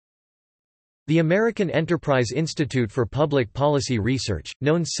The American Enterprise Institute for Public Policy Research,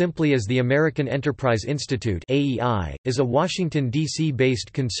 known simply as the American Enterprise Institute (AEI), is a Washington,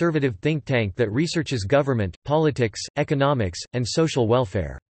 D.C.-based conservative think tank that researches government, politics, economics, and social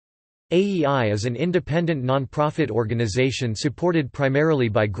welfare. AEI is an independent nonprofit organization supported primarily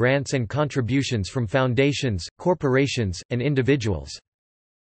by grants and contributions from foundations, corporations, and individuals.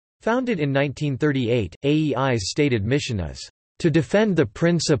 Founded in 1938, AEI's stated mission is to defend the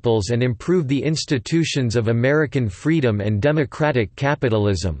principles and improve the institutions of American freedom and democratic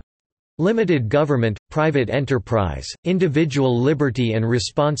capitalism, limited government, private enterprise, individual liberty and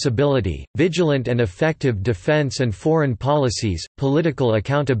responsibility, vigilant and effective defense and foreign policies, political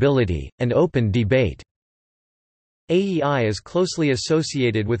accountability, and open debate. AEI is closely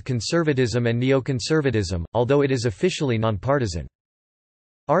associated with conservatism and neoconservatism, although it is officially nonpartisan.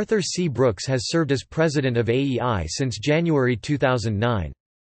 Arthur C. Brooks has served as president of AEI since January 2009.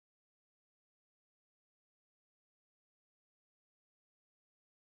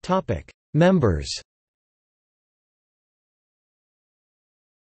 Members.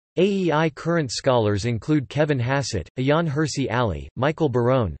 AEI current scholars include Kevin Hassett, Ayaan Hirsi Ali, Michael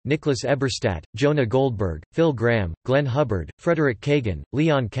Barone, Nicholas Eberstadt, Jonah Goldberg, Phil Gramm, Glenn Hubbard, Frederick Kagan,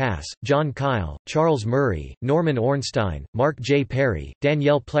 Leon Kass, John Kyle, Charles Murray, Norman Ornstein, Mark J. Perry,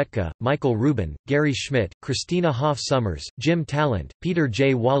 Danielle Pletka, Michael Rubin, Gary Schmidt, Christina Hoff Summers, Jim Talent, Peter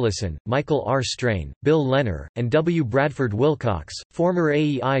J. Wallison, Michael R. Strain, Bill Lenner, and W. Bradford Wilcox. Former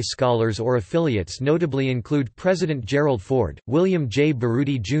AEI scholars or affiliates notably include President Gerald Ford, William J.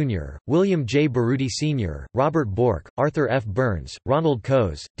 Baroody Jr., William J. Baroody Sr., Robert Bork, Arthur F. Burns, Ronald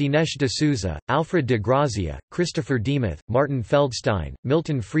Coase, Dinesh D'Souza, Alfred de Grazia, Christopher DeMuth, Martin Feldstein,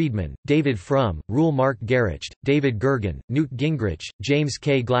 Milton Friedman, David Frum, Rule Mark Gericht, David Gergen, Newt Gingrich, James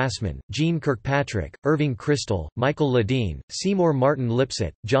K. Glassman, Jean Kirkpatrick, Irving Kristol, Michael Ledeen, Seymour Martin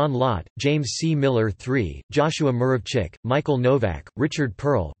Lipset, John Lott, James C. Miller III, Joshua Muravchik, Michael Novak, Richard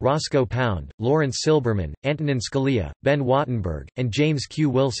Pearl, Roscoe Pound, Lawrence Silberman, Antonin Scalia, Ben Wattenberg, and James Q.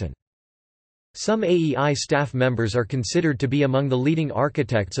 Wilson. Some AEI staff members are considered to be among the leading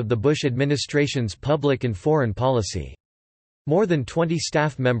architects of the Bush administration's public and foreign policy. More than 20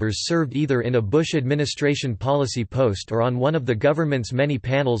 staff members served either in a Bush administration policy post or on one of the government's many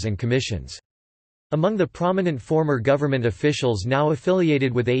panels and commissions. Among the prominent former government officials now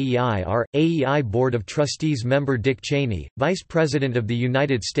affiliated with AEI are, AEI Board of Trustees member Dick Cheney, Vice President of the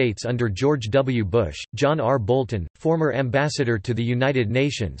United States under George W. Bush, John R. Bolton, former Ambassador to the United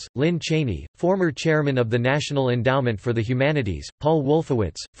Nations, Lynn Cheney, former Chairman of the National Endowment for the Humanities, Paul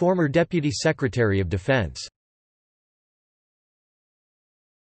Wolfowitz, former Deputy Secretary of Defense.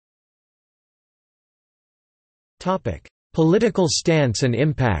 Political stance and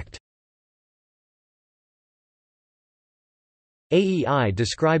impact. AEI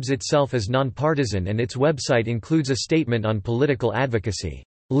describes itself as nonpartisan and its website includes a statement on political advocacy.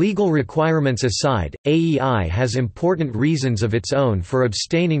 Legal requirements aside, AEI has important reasons of its own for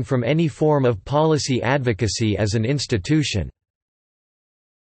abstaining from any form of policy advocacy as an institution.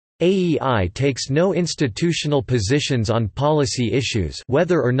 AEI takes no institutional positions on policy issues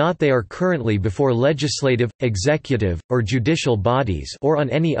whether or not they are currently before legislative, executive, or judicial bodies or on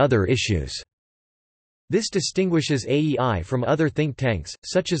any other issues. This distinguishes AEI from other think tanks,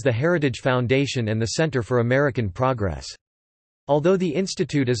 such as the Heritage Foundation and the Center for American Progress. Although the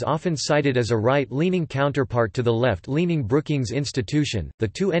institute is often cited as a right-leaning counterpart to the left-leaning Brookings Institution, the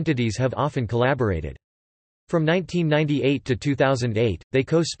two entities have often collaborated. From 1998 to 2008, they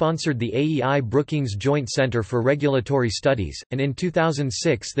co-sponsored the AEI Brookings Joint Center for Regulatory Studies, and in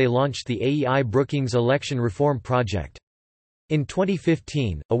 2006 they launched the AEI Brookings Election Reform Project. In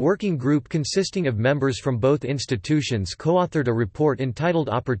 2015, a working group consisting of members from both institutions co-authored a report entitled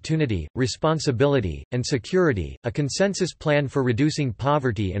Opportunity, Responsibility, and Security, a consensus plan for reducing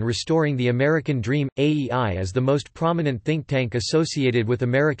poverty and restoring the American dream. AEI is the most prominent think tank associated with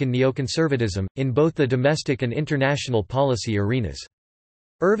American neoconservatism, in both the domestic and international policy arenas.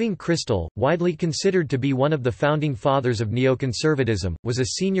 Irving Kristol, widely considered to be one of the founding fathers of neoconservatism, was a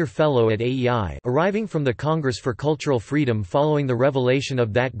senior fellow at AEI, arriving from the Congress for Cultural Freedom following the revelation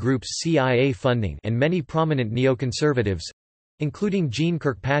of that group's CIA funding, and many prominent neoconservatives—including Jean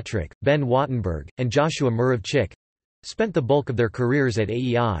Kirkpatrick, Ben Wattenberg, and Joshua Muravchik—spent the bulk of their careers at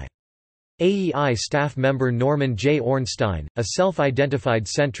AEI. AEI staff member Norman J. Ornstein, a self-identified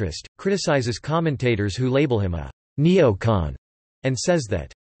centrist, criticizes commentators who label him a neocon, and says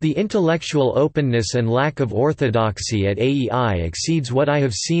that the intellectual openness and lack of orthodoxy at AEI exceeds what I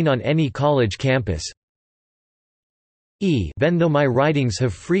have seen on any college campus. Even though my writings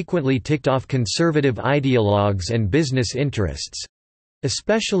have frequently ticked off conservative ideologues and business interests.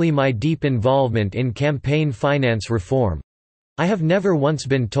 especially my deep involvement in campaign finance reform. I have never once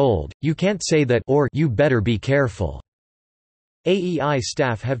been told, you can't say that or you better be careful. AEI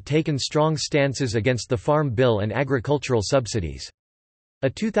staff have taken strong stances against the Farm Bill and agricultural subsidies. A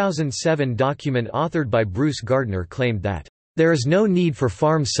 2007 document authored by Bruce Gardner claimed that, "There is no need for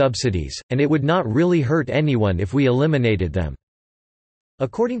farm subsidies, and it would not really hurt anyone if we eliminated them."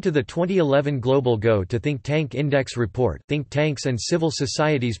 According to the 2011 Global Go to Think Tank Index report, Think Tanks and Civil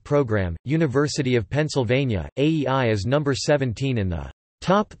Societies Program, University of Pennsylvania, AEI is number 17 in the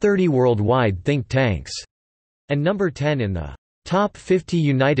top 30 worldwide think tanks, and number 10 in the top 50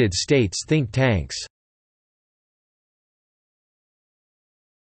 United States think tanks.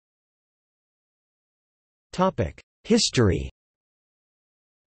 History.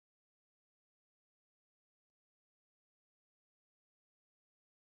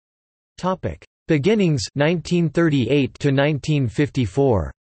 Beginnings 1938 to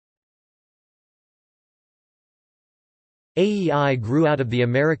 1954. AEI grew out of the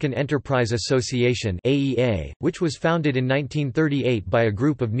American Enterprise Association (AEA), which was founded in 1938 by a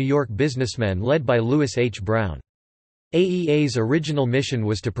group of New York businessmen led by Lewis H. Brown. AEA's original mission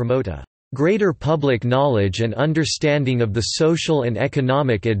was to promote a greater public knowledge and understanding of the social and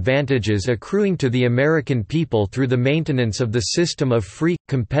economic advantages accruing to the American people through the maintenance of the system of free,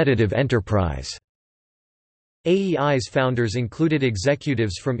 competitive enterprise. AEI's founders included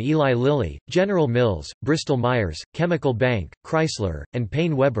executives from Eli Lilly, General Mills, Bristol-Myers, Chemical Bank, Chrysler, and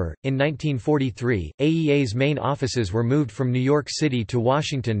Paine-Webber. In 1943, AEA's main offices were moved from New York City to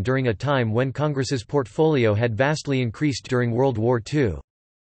Washington during a time when Congress's portfolio had vastly increased during World War II.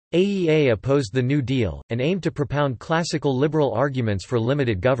 AEA opposed the New Deal, and aimed to propound classical liberal arguments for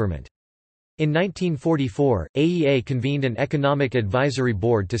limited government. In 1944, AEA convened an economic advisory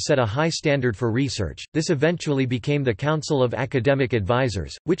board to set a high standard for research. This eventually became the Council of Academic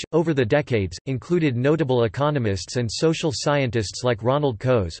Advisors, which, over the decades, included notable economists and social scientists like Ronald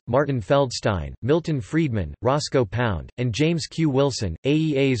Coase, Martin Feldstein, Milton Friedman, Roscoe Pound, and James Q. Wilson.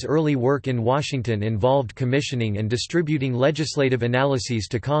 AEA's early work in Washington involved commissioning and distributing legislative analyses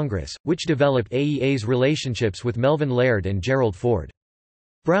to Congress, which developed AEA's relationships with Melvin Laird and Gerald Ford.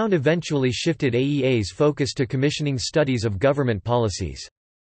 Brown eventually shifted AEA's focus to commissioning studies of government policies.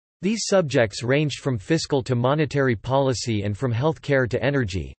 These subjects ranged from fiscal to monetary policy and from health care to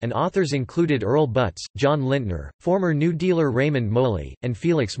energy, and authors included Earl Butz, John Lintner, former New Dealer Raymond Moley, and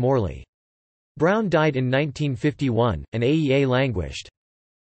Felix Morley. Brown died in 1951, and AEA languished.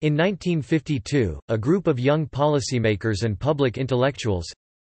 In 1952, a group of young policymakers and public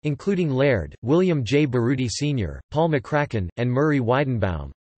intellectuals—including Laird, William J. Baroody Sr., Paul McCracken, and Murray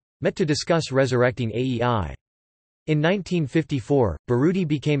Weidenbaum—met to discuss resurrecting AEI. In 1954, Baroody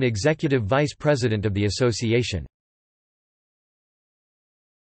became executive vice president of the association.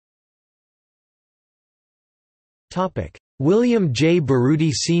 William J.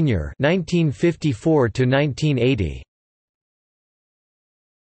 Baroody Sr. (1954–1980).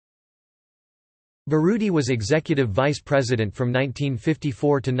 Baroody was executive vice president from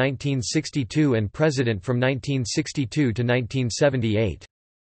 1954 to 1962 and president from 1962 to 1978.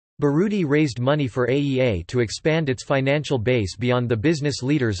 Baroody raised money for AEA to expand its financial base beyond the business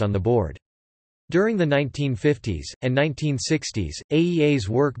leaders on the board. During the 1950s, and 1960s, AEA's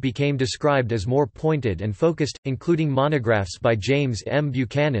work became described as more pointed and focused, including monographs by James M.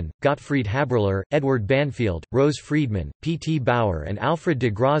 Buchanan, Gottfried Haberler, Edward Banfield, Rose Friedman, P. T. Bauer and Alfred de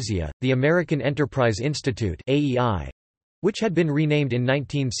Grazia. The American Enterprise Institute (AEI), which had been renamed in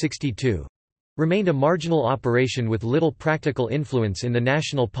 1962, remained a marginal operation with little practical influence in the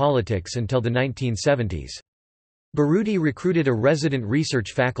national politics until the 1970s. Baroody recruited a resident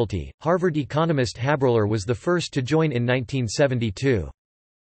research faculty. Harvard economist Haberler was the first to join in 1972.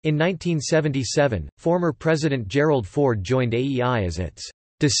 In 1977, former President Gerald Ford joined AEI as its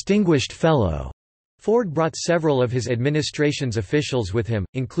distinguished fellow. Ford brought several of his administration's officials with him,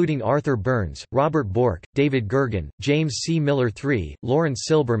 including Arthur Burns, Robert Bork, David Gergen, James C. Miller III, Lawrence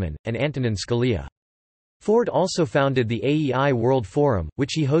Silberman, and Antonin Scalia. Ford also founded the AEI World Forum,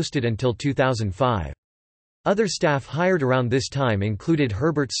 which he hosted until 2005. Other staff hired around this time included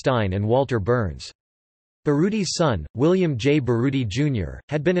Herbert Stein and Walter Burns. Baroody's son, William J. Baroody Jr.,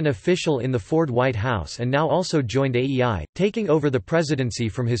 had been an official in the Ford White House and now also joined AEI, taking over the presidency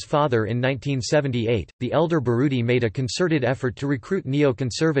from his father in 1978. The elder Baroody made a concerted effort to recruit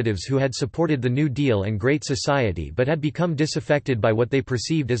neoconservatives who had supported the New Deal and Great Society but had become disaffected by what they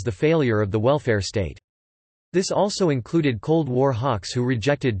perceived as the failure of the welfare state. This also included Cold War hawks who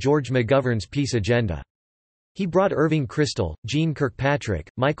rejected George McGovern's peace agenda. He brought Irving Kristol, Gene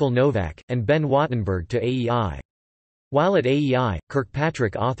Kirkpatrick, Michael Novak, and Ben Wattenberg to AEI. While at AEI,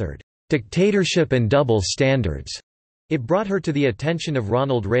 Kirkpatrick authored, "Dictatorship and Double Standards." It brought her to the attention of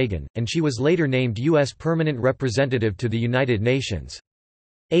Ronald Reagan, and she was later named U.S. Permanent Representative to the United Nations.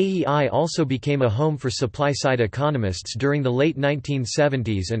 AEI also became a home for supply-side economists during the late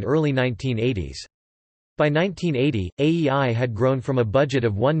 1970s and early 1980s. By 1980, AEI had grown from a budget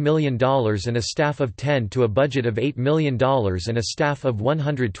of $1 million and a staff of 10 to a budget of $8 million and a staff of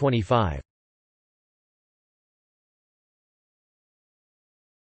 125.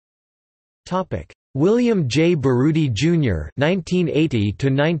 William J. Baroody Jr.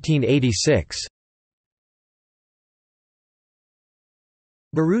 (1980–1986).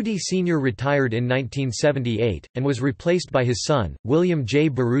 Baroody Sr. retired in 1978, and was replaced by his son, William J.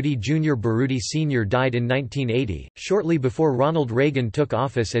 Baroody Jr. Baroody Sr. died in 1980, shortly before Ronald Reagan took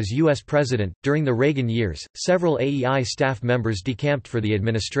office as U.S. President. During the Reagan years, several AEI staff members decamped for the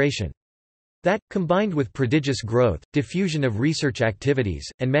administration. That, combined with prodigious growth, diffusion of research activities,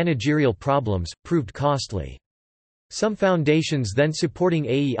 and managerial problems, proved costly. Some foundations then supporting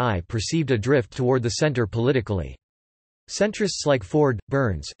AEI perceived a drift toward the center politically. Centrists like Ford,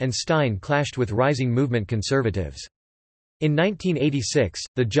 Burns, and Stein clashed with rising movement conservatives. In 1986,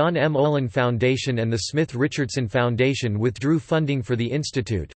 the John M. Olin Foundation and the Smith-Richardson Foundation withdrew funding for the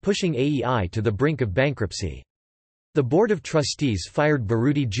institute, pushing AEI to the brink of bankruptcy. The Board of Trustees fired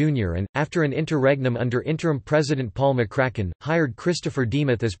Baroody Jr. and, after an interregnum under interim President Paul McCracken, hired Christopher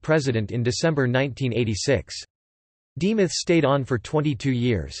DeMuth as president in December 1986. DeMuth stayed on for 22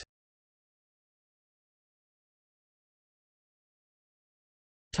 years.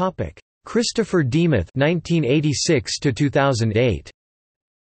 Christopher DeMuth (1986–2008).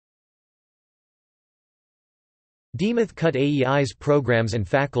 DeMuth cut AEI's programs and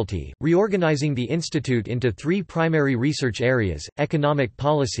faculty, reorganizing the institute into three primary research areas: economic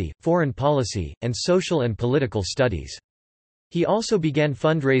policy, foreign policy, and social and political studies. He also began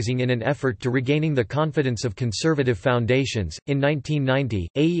fundraising in an effort to regaining the confidence of conservative foundations. In 1990,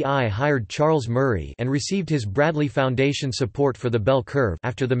 AEI hired Charles Murray and received his Bradley Foundation support for the bell curve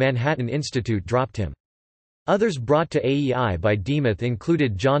after the Manhattan Institute dropped him. Others brought to AEI by DeMuth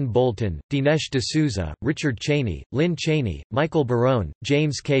included John Bolton, Dinesh D'Souza, Richard Cheney, Lynn Cheney, Michael Barone,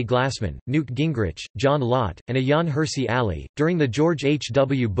 James K. Glassman, Newt Gingrich, John Lott, and Ayaan Hirsi Ali. During the George H.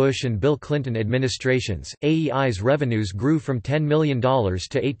 W. Bush and Bill Clinton administrations, AEI's revenues grew from $10 million to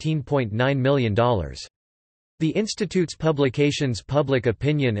 $18.9 million. The Institute's publications Public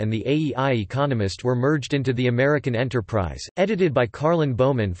Opinion and the AEI Economist were merged into The American Enterprise, edited by Carlin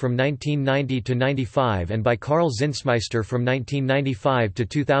Bowman from 1990 to 95 and by Carl Zinsmeister from 1995 to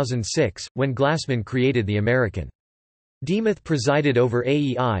 2006, when Glassman created The American. DeMuth presided over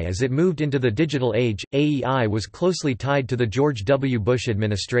AEI as it moved into the digital age. AEI was closely tied to the George W. Bush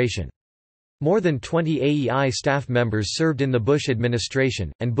administration. More than 20 AEI staff members served in the Bush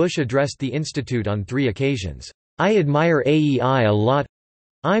administration, and Bush addressed the institute on 3 occasions. "I admire AEI a lot.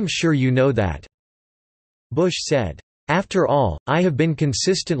 I'm sure you know that." Bush said, "After all, I have been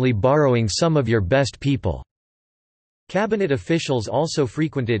consistently borrowing some of your best people." Cabinet officials also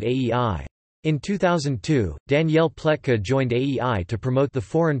frequented AEI. In 2002, Danielle Pletka joined AEI to promote the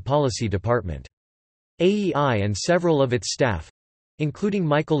Foreign Policy Department. AEI and several of its staff, including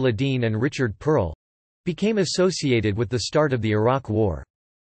Michael Ledeen and Richard Pearl, became associated with the start of the Iraq War.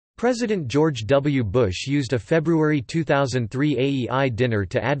 President George W. Bush used a February 2003 AEI dinner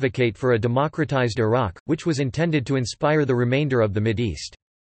to advocate for a democratized Iraq, which was intended to inspire the remainder of the Mideast.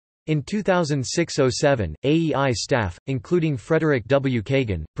 In 2006–07, AEI staff, including Frederick W.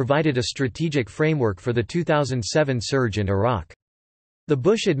 Kagan, provided a strategic framework for the 2007 surge in Iraq. The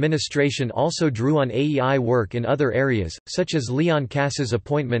Bush administration also drew on AEI work in other areas, such as Leon Kass's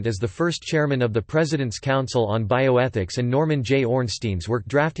appointment as the first chairman of the President's Council on Bioethics and Norman J. Ornstein's work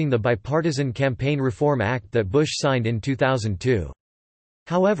drafting the Bipartisan Campaign Reform Act that Bush signed in 2002.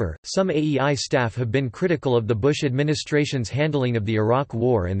 However, some AEI staff have been critical of the Bush administration's handling of the Iraq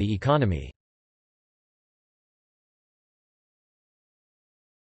War and the economy.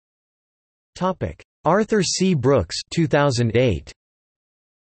 Arthur C. Brooks 2008.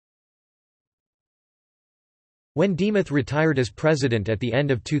 When DeMuth retired as president at the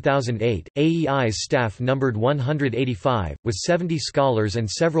end of 2008, AEI's staff numbered 185, with 70 scholars and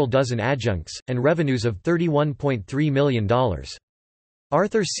several dozen adjuncts, and revenues of $31.3 million.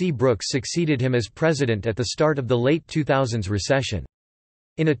 Arthur C. Brooks succeeded him as president at the start of the late 2000s recession.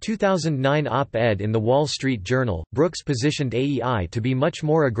 In a 2009 op-ed in The Wall Street Journal, Brooks positioned AEI to be much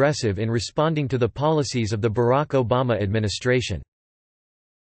more aggressive in responding to the policies of the Barack Obama administration.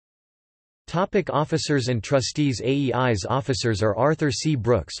 Officers and trustees. AEI's officers are Arthur C.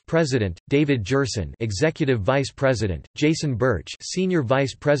 Brooks, President; David Gerson, Executive Vice President; Jason Birch, Senior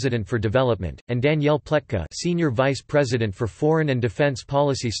Vice President for Development; and Danielle Pletka, Senior Vice President for Foreign and Defense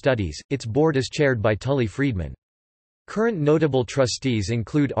Policy Studies. Its board is chaired by Tully Friedman. Current notable trustees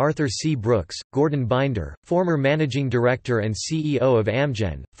include Arthur C. Brooks, Gordon Binder, former Managing Director and CEO of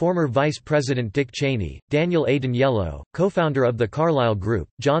Amgen, former Vice President Dick Cheney, Daniel A. D'Aniello, co-founder of the Carlyle Group,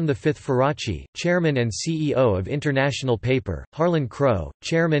 John V. Faraci, Chairman and CEO of International Paper, Harlan Crow,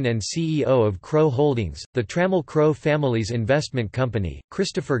 Chairman and CEO of Crow Holdings, the Trammell Crow Family's investment company,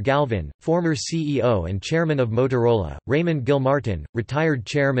 Christopher Galvin, former CEO and Chairman of Motorola, Raymond Gilmartin, retired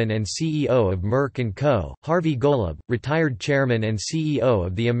Chairman and CEO of Merck & Co., Harvey Golub, retired Chairman and CEO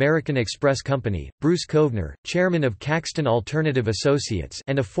of the American Express Company, Bruce Kovner, Chairman of Caxton Alternative Associates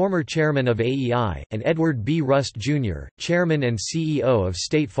and a former Chairman of AEI, and Edward B. Rust, Jr., Chairman and CEO of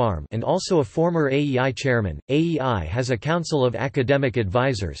State Farm and also a former AEI Chairman. AEI has a Council of Academic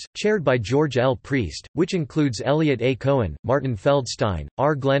Advisors, chaired by George L. Priest, which includes Elliot A. Cohen, Martin Feldstein,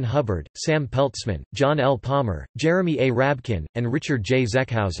 R. Glenn Hubbard, Sam Peltzman, John L. Palmer, Jeremy A. Rabkin, and Richard J.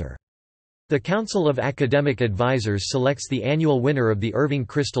 Zeckhauser. The Council of Academic Advisors selects the annual winner of the Irving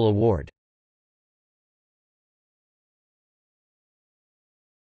Kristol Award.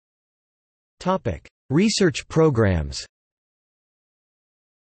 Research programs.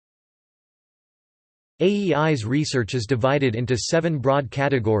 AEI's research is divided into 7 broad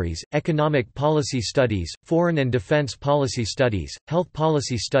categories: economic policy studies, foreign and defense policy studies, health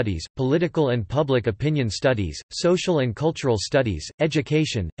policy studies, political and public opinion studies, social and cultural studies,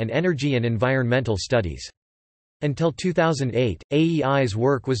 education, and energy and environmental studies. Until 2008, AEI's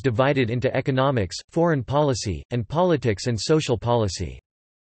work was divided into economics, foreign policy, and politics and social policy.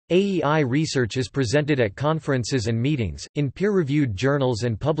 AEI research is presented at conferences and meetings, in peer-reviewed journals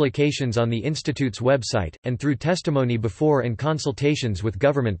and publications on the Institute's website, and through testimony before and consultations with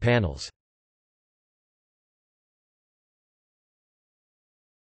government panels.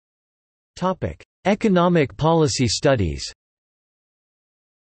 Economic policy studies.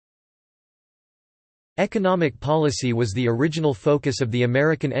 Economic policy was the original focus of the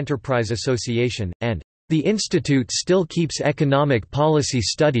American Enterprise Association, and the Institute still keeps economic policy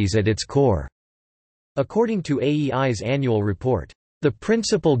studies at its core. According to AEI's annual report, the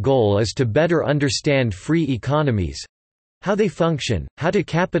principal goal is to better understand free economies, how they function, how to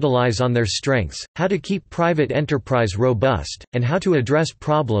capitalize on their strengths, how to keep private enterprise robust, and how to address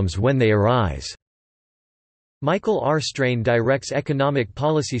problems when they arise. Michael R. Strain directs economic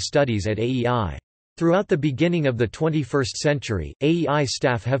policy studies at AEI. Throughout the beginning of the 21st century, AEI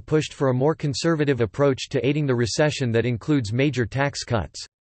staff have pushed for a more conservative approach to aiding the recession that includes major tax cuts.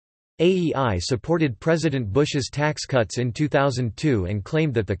 AEI supported President Bush's tax cuts in 2002 and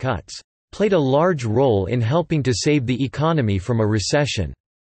claimed that the cuts played a large role in helping to save the economy from a recession.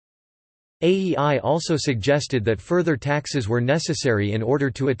 AEI also suggested that further taxes were necessary in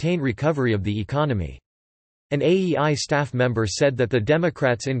order to attain recovery of the economy. An AEI staff member said that the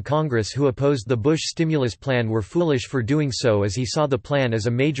Democrats in Congress who opposed the Bush stimulus plan were foolish for doing so, as he saw the plan as a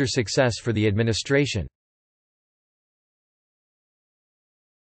major success for the administration.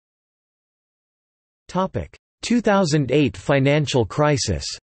 Topic: 2008 financial crisis.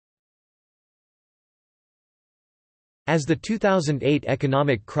 As the 2008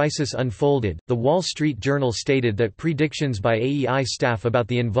 economic crisis unfolded, The Wall Street Journal stated that predictions by AEI staff about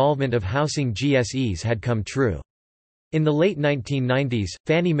the involvement of housing GSEs had come true. In the late 1990s,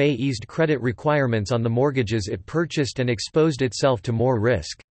 Fannie Mae eased credit requirements on the mortgages it purchased and exposed itself to more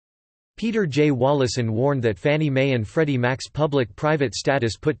risk. Peter J. Wallison warned that Fannie Mae and Freddie Mac's public-private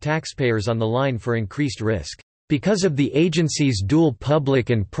status put taxpayers on the line for increased risk. Because of the agency's dual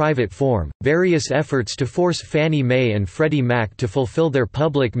public and private form, various efforts to force Fannie Mae and Freddie Mac to fulfill their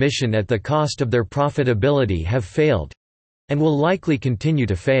public mission at the cost of their profitability have failed—and will likely continue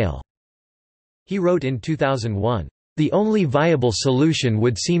to fail. He wrote in 2001, "The only viable solution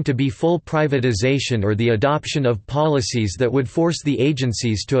would seem to be full privatization or the adoption of policies that would force the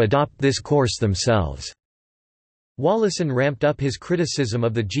agencies to adopt this course themselves." Wallison ramped up his criticism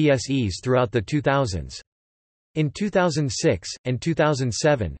of the GSEs throughout the 2000s. In 2006, and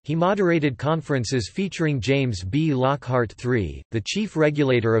 2007, he moderated conferences featuring James B. Lockhart III, the chief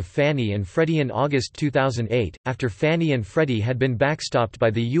regulator of Fannie and Freddie. In August 2008, after Fannie and Freddie had been backstopped by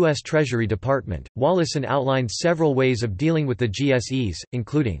the U.S. Treasury Department, Wallison outlined several ways of dealing with the GSEs,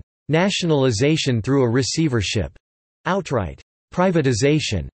 including nationalization through a receivership, outright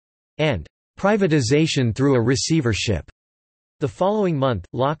privatization, and privatization through a receivership. The following month,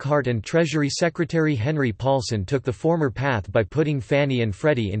 Lockhart and Treasury Secretary Henry Paulson took the former path by putting Fannie and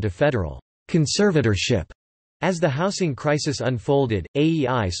Freddie into federal conservatorship. As the housing crisis unfolded,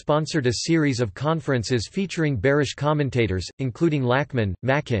 AEI sponsored a series of conferences featuring bearish commentators, including Lachman,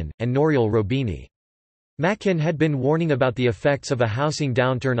 Mackin, and Nouriel Roubini. Mackin had been warning about the effects of a housing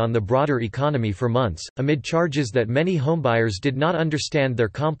downturn on the broader economy for months, amid charges that many homebuyers did not understand their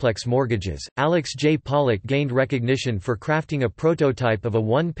complex mortgages. Alex J. Pollock gained recognition for crafting a prototype of a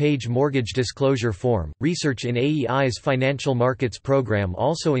one-page mortgage disclosure form. Research in AEI's financial markets program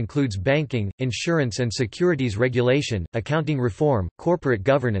also includes banking, insurance and securities regulation, accounting reform, corporate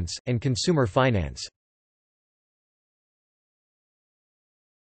governance, and consumer finance.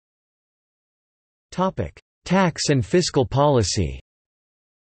 Tax and fiscal policy.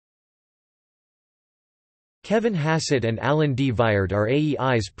 Kevin Hassett and Alan D. Viard are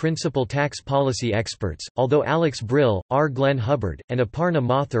AEI's principal tax policy experts, although Alex Brill, R. Glenn Hubbard, and Aparna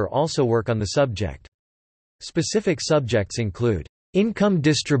Mathur also work on the subject. Specific subjects include income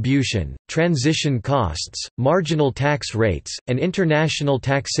distribution, transition costs, marginal tax rates, and international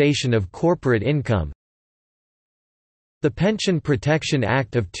taxation of corporate income, the Pension Protection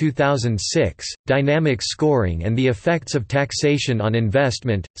Act of 2006, dynamic scoring and the effects of taxation on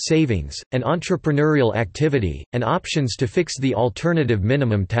investment, savings, and entrepreneurial activity, and options to fix the alternative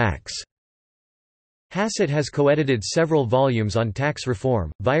minimum tax. Hassett has co-edited several volumes on tax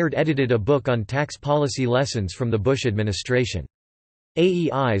reform. Viard edited a book on tax policy lessons from the Bush administration.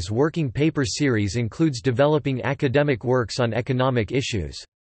 AEI's working paper series includes developing academic works on economic issues.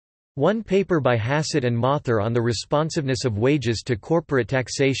 One paper by Hassett and Mathur on the responsiveness of wages to corporate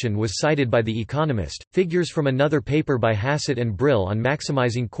taxation was cited by The Economist. Figures from another paper by Hassett and Brill on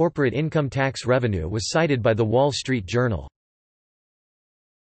maximizing corporate income tax revenue was cited by The Wall Street Journal.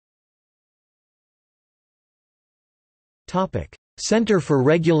 Center for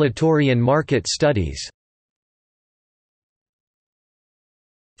Regulatory and Market Studies.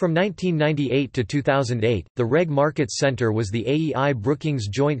 From 1998 to 2008, the Reg Markets Center was the AEI Brookings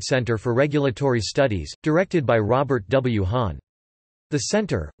Joint Center for Regulatory Studies, directed by Robert W. Hahn. The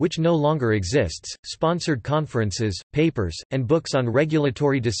center, which no longer exists, sponsored conferences, papers, and books on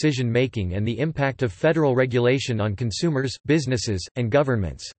regulatory decision-making and the impact of federal regulation on consumers, businesses, and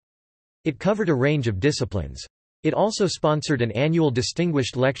governments. It covered a range of disciplines. It also sponsored an annual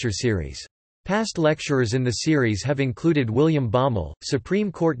Distinguished Lecture Series. Past lecturers in the series have included William Baumol,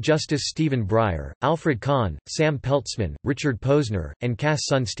 Supreme Court Justice Stephen Breyer, Alfred Kahn, Sam Peltzman, Richard Posner, and Cass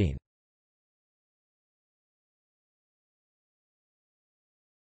Sunstein.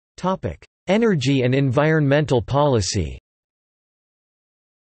 Energy and environmental policy.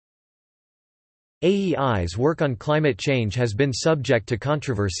 AEI's work on climate change has been subject to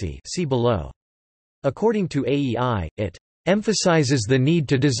controversy. See below. According to AEI, it emphasizes the need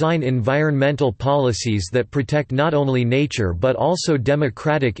to design environmental policies that protect not only nature but also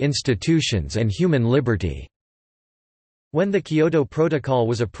democratic institutions and human liberty. When the Kyoto Protocol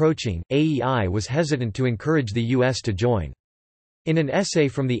was approaching, AEI was hesitant to encourage the U.S. to join. In an essay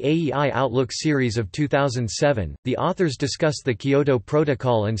from the AEI Outlook series of 2007, the authors discuss the Kyoto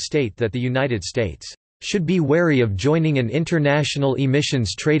Protocol and state that the United States should be wary of joining an international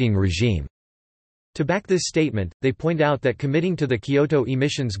emissions trading regime. To back this statement, they point out that committing to the Kyoto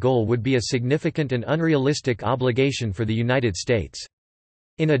emissions goal would be a significant and unrealistic obligation for the United States.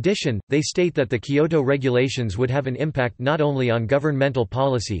 In addition, they state that the Kyoto regulations would have an impact not only on governmental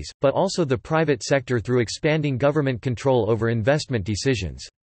policies, but also the private sector through expanding government control over investment decisions.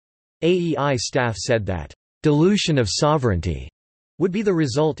 AEI staff said that, "dilution of sovereignty" would be the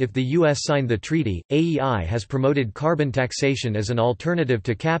result if the U.S. signed the treaty. AEI has promoted carbon taxation as an alternative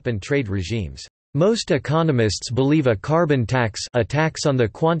to cap and trade regimes. Most economists believe a carbon tax, a tax on the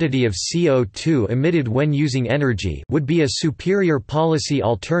quantity of CO2 emitted when using energy, would be a superior policy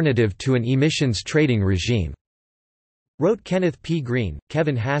alternative to an emissions trading regime, wrote Kenneth P. Green,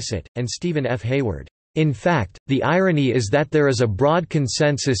 Kevin Hassett, and Stephen F. Hayward. In fact, the irony is that there is a broad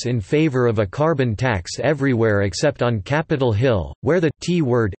consensus in favor of a carbon tax everywhere except on Capitol Hill, where the T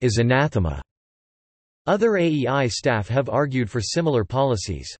word is anathema. Other AEI staff have argued for similar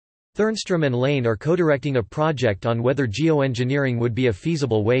policies. Thernstrom and Lane are co-directing a project on whether geoengineering would be a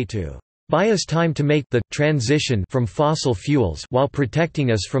feasible way to buy us time to make the transition from fossil fuels while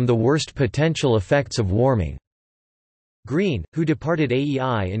protecting us from the worst potential effects of warming. Green, who departed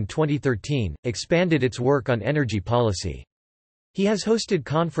AEI in 2013, expanded its work on energy policy. He has hosted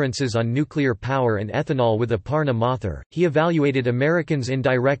conferences on nuclear power and ethanol with Aparna Mathur. He evaluated Americans'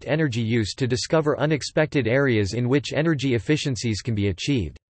 indirect energy use to discover unexpected areas in which energy efficiencies can be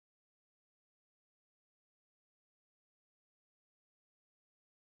achieved.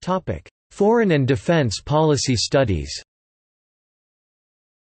 Foreign and defense policy studies.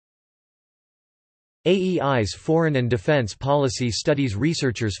 AEI's foreign and defense policy studies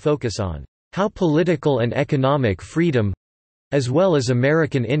researchers focus on how political and economic freedom, as well as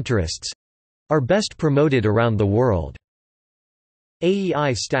American interests, are best promoted around the world.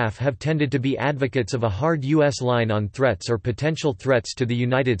 AEI staff have tended to be advocates of a hard U.S. line on threats or potential threats to the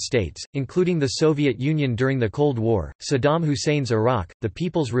United States, including the Soviet Union during the Cold War, Saddam Hussein's Iraq, the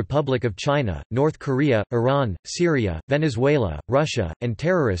People's Republic of China, North Korea, Iran, Syria, Venezuela, Russia, and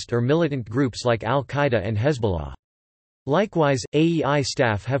terrorist or militant groups like al-Qaeda and Hezbollah. Likewise, AEI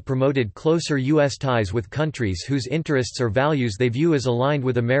staff have promoted closer U.S. ties with countries whose interests or values they view as aligned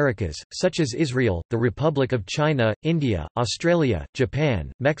with America's, such as Israel, the Republic of China, India, Australia,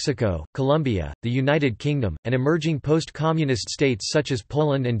 Japan, Mexico, Colombia, the United Kingdom, and emerging post-communist states such as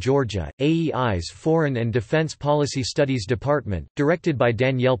Poland and Georgia. AEI's Foreign and Defense Policy Studies Department, directed by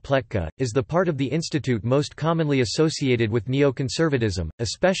Danielle Pletka, is the part of the institute most commonly associated with neoconservatism,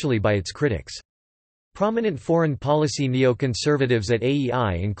 especially by its critics. Prominent foreign policy neoconservatives at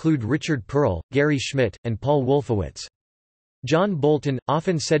AEI include Richard Perle, Gary Schmidt, and Paul Wolfowitz. John Bolton,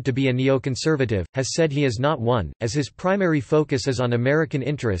 often said to be a neoconservative, has said he is not one, as his primary focus is on American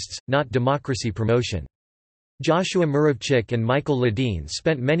interests, not democracy promotion. Joshua Muravchik and Michael Ledeen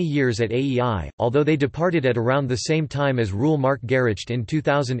spent many years at AEI, although they departed at around the same time as Roel Mark Gericht in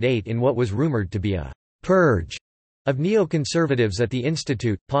 2008 in what was rumored to be a «purge» of neoconservatives at the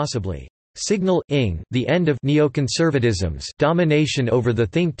institute, possibly signaling the end of neoconservatism's domination over the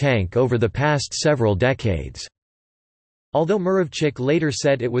think tank over the past several decades. Although Muravchik later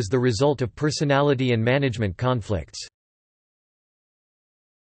said it was the result of personality and management conflicts.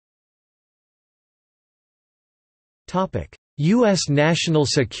 U.S. national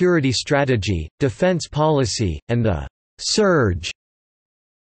security strategy, defense policy, and the surge.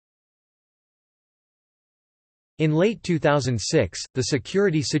 In late 2006, the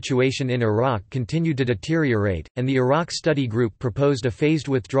security situation in Iraq continued to deteriorate, and the Iraq Study Group proposed a phased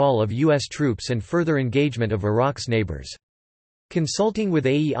withdrawal of U.S. troops and further engagement of Iraq's neighbors. Consulting with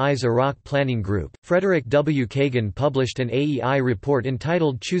AEI's Iraq Planning Group, Frederick W. Kagan published an AEI report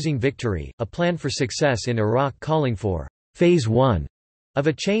entitled Choosing Victory, a plan for success in Iraq, calling for Phase 1 of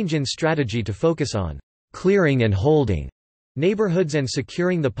a change in strategy to focus on clearing and holding neighborhoods and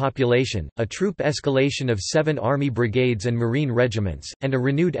securing the population, a troop escalation of 7 Army brigades and Marine regiments, and a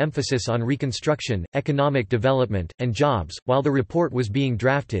renewed emphasis on reconstruction, economic development, and jobs. While the report was being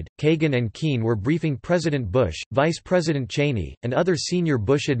drafted, Kagan and Keane were briefing President Bush, Vice President Cheney, and other senior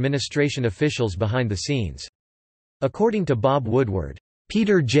Bush administration officials behind the scenes. According to Bob Woodward,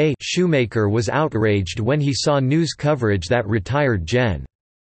 Peter J. Shoemaker was outraged when he saw news coverage that retired Gen.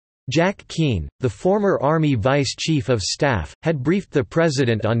 Jack Keane, the former Army Vice Chief of Staff, had briefed the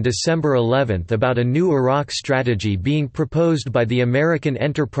President on December 11 about a new Iraq strategy being proposed by the American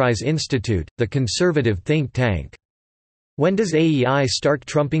Enterprise Institute, the conservative think tank. "When does AEI start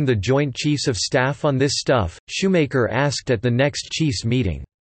trumping the Joint Chiefs of Staff on this stuff?" Shoemaker asked at the next Chiefs meeting.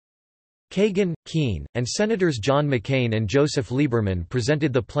 Kagan, Keane, and Senators John McCain and Joseph Lieberman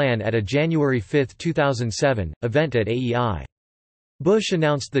presented the plan at a January 5, 2007, event at AEI. Bush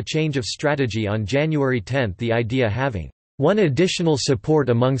announced the change of strategy on January 10, the idea having won additional support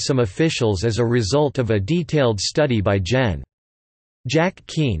among some officials as a result of a detailed study by Gen. Jack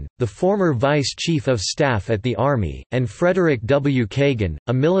Keane, the former Vice Chief of Staff at the Army, and Frederick W. Kagan,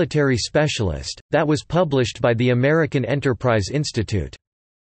 a military specialist, that was published by the American Enterprise Institute.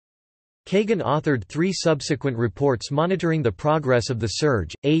 Kagan authored 3 subsequent reports monitoring the progress of the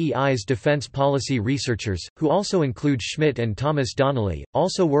surge. AEI's defense policy researchers, who also include Schmidt and Thomas Donnelly,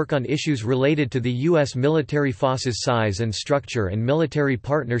 also work on issues related to the U.S. military force's size and structure and military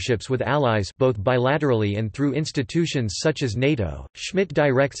partnerships with allies, both bilaterally and through institutions such as NATO. Schmidt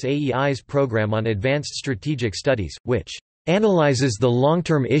directs AEI's program on Advanced Strategic Studies, which analyzes the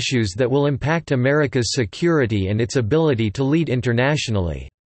long-term issues that will impact America's security and its ability to lead internationally.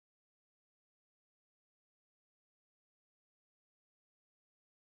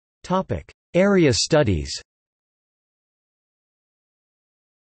 Area studies.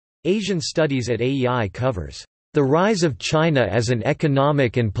 Asian Studies at AEI covers the rise of China as an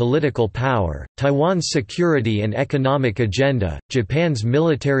economic and political power, Taiwan's security and economic agenda, Japan's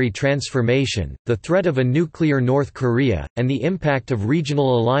military transformation, the threat of a nuclear North Korea, and the impact of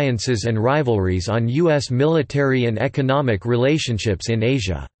regional alliances and rivalries on U.S. military and economic relationships in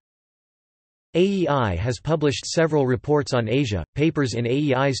Asia. AEI has published several reports on Asia, papers in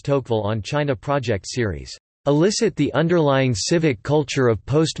AEI's Tocqueville on China project series, "Elicit the Underlying Civic Culture of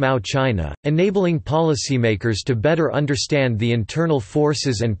Post-Mao China, Enabling Policymakers to Better Understand the Internal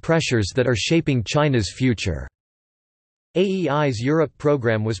Forces and Pressures that Are Shaping China's Future", AEI's Europe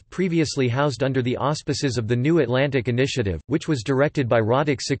program was previously housed under the auspices of the New Atlantic Initiative, which was directed by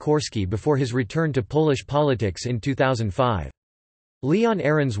Radek Sikorski before his return to Polish politics in 2005. Leon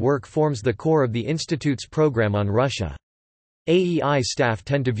Aron's work forms the core of the Institute's program on Russia. AEI staff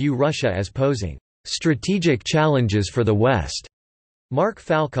tend to view Russia as posing strategic challenges for the West. Mark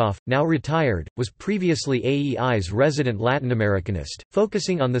Falkoff, now retired, was previously AEI's resident Latin Americanist,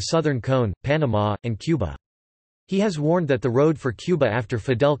 focusing on the Southern Cone, Panama, and Cuba. He has warned that the road for Cuba after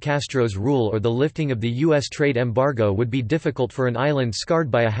Fidel Castro's rule or the lifting of the U.S. trade embargo would be difficult for an island scarred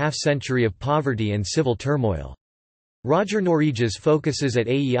by a half-century of poverty and civil turmoil. Roger Noriega's focuses at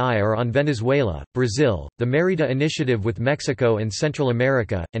AEI are on Venezuela, Brazil, the Mérida Initiative with Mexico and Central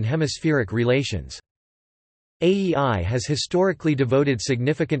America, and hemispheric relations. AEI has historically devoted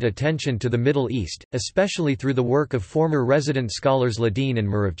significant attention to the Middle East, especially through the work of former resident scholars Ladine and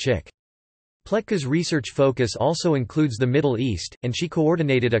Muravchik. Pletka's research focus also includes the Middle East, and she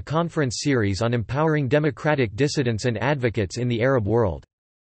coordinated a conference series on empowering democratic dissidents and advocates in the Arab world.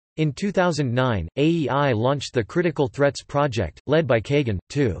 In 2009, AEI launched the Critical Threats Project, led by Kagan,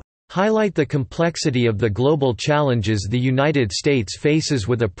 to highlight the complexity of the global challenges the United States faces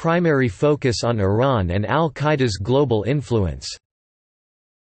with a primary focus on Iran and al-Qaeda's global influence.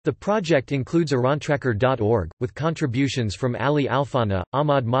 The project includes IranTracker.org, with contributions from Ali Alfana,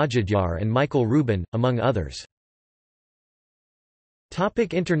 Ahmad Mojadyar and Michael Rubin, among others.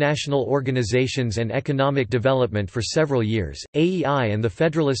 International organizations and economic development. For several years, AEI and the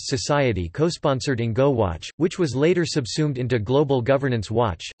Federalist Society co-sponsored IngoWatch, which was later subsumed into Global Governance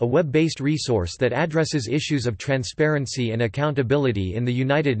Watch, a web-based resource that addresses issues of transparency and accountability in the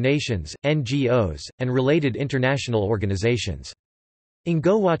United Nations, NGOs, and related international organizations.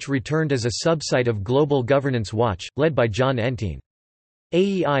 IngoWatch returned as a subsite of Global Governance Watch, led by John Entine.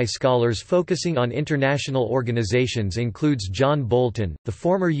 AEI scholars focusing on international organizations includes John Bolton, the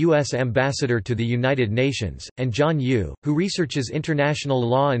former U.S. ambassador to the United Nations, and John Yu, who researches international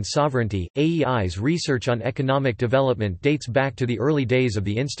law and sovereignty. AEI's research on economic development dates back to the early days of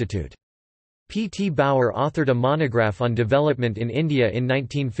the Institute. P. T. Bauer authored a monograph on development in India in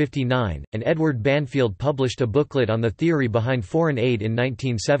 1959, and Edward Banfield published a booklet on the theory behind foreign aid in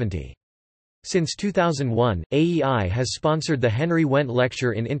 1970. Since 2001, AEI has sponsored the Henry Wendt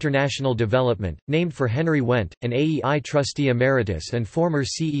Lecture in International Development, named for Henry Wendt, an AEI trustee emeritus and former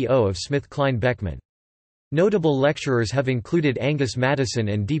CEO of SmithKline Beckman. Notable lecturers have included Angus Maddison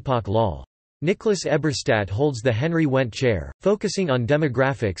and Deepak Lal. Nicholas Eberstadt holds the Henry Wendt Chair, focusing on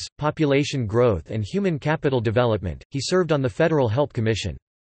demographics, population growth and human capital development. He served on the Federal Help Commission.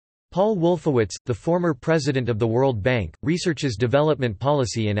 Paul Wolfowitz, the former president of the World Bank, researches development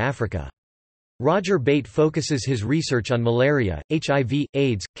policy in Africa. Roger Bate focuses his research on malaria, HIV,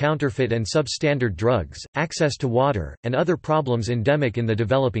 AIDS, counterfeit and substandard drugs, access to water, and other problems endemic in the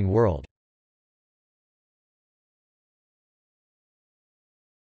developing world.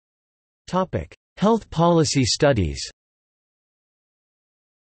 Health policy studies.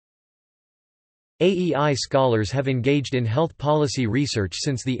 AEI scholars have engaged in health policy research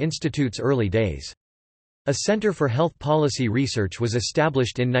since the Institute's early days. A Center for Health Policy Research was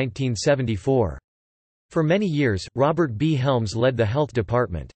established in 1974. For many years, Robert B. Helms led the health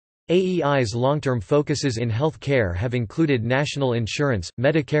department. AEI's long-term focuses in health care have included national insurance,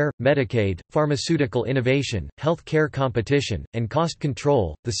 Medicare, Medicaid, pharmaceutical innovation, health care competition, and cost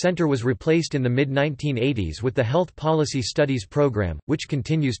control. The center was replaced in the mid-1980s with the Health Policy Studies program, which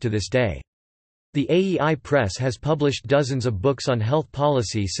continues to this day. The AEI Press has published dozens of books on health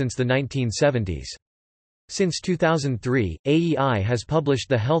policy since the 1970s. Since 2003, AEI has published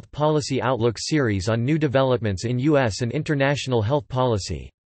the Health Policy Outlook series on new developments in U.S. and international health policy.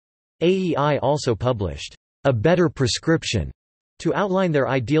 AEI also published A Better Prescription to outline their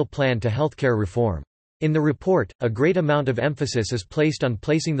ideal plan to healthcare reform. In the report, a great amount of emphasis is placed on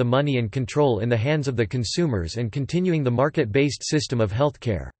placing the money and control in the hands of the consumers and continuing the market-based system of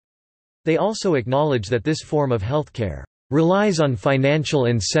healthcare. They also acknowledge that this form of healthcare relies on financial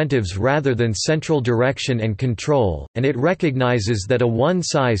incentives rather than central direction and control, and it recognizes that a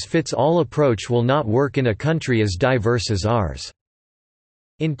one-size-fits-all approach will not work in a country as diverse as ours.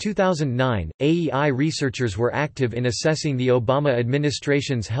 In 2009, AEI researchers were active in assessing the Obama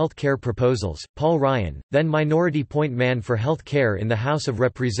administration's health care proposals. Paul Ryan, then minority point man for health care in the House of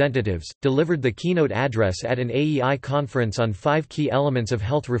Representatives, delivered the keynote address at an AEI conference on 5 key elements of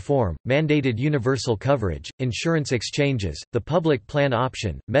health reform: mandated universal coverage, insurance exchanges, the public plan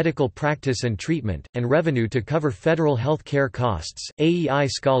option, medical practice and treatment, and revenue to cover federal health care costs. AEI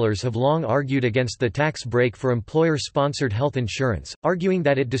scholars have long argued against the tax break for employer-sponsored health insurance, arguing that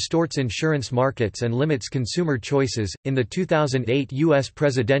that it distorts insurance markets and limits consumer choices. In the 2008 U.S.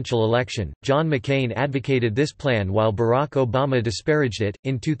 presidential election, John McCain advocated this plan while Barack Obama disparaged it.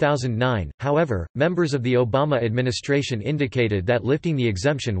 In 2009, however, members of the Obama administration indicated that lifting the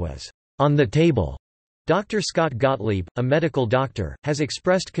exemption was on the table. Dr. Scott Gottlieb, a medical doctor, has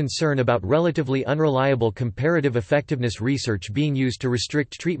expressed concern about relatively unreliable comparative effectiveness research being used to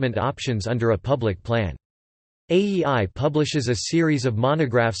restrict treatment options under a public plan. AEI publishes a series of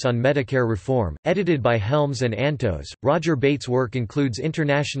monographs on Medicare reform, edited by Helms and Antos. Roger Bates' work includes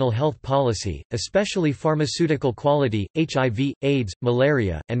international health policy, especially pharmaceutical quality, HIV, AIDS,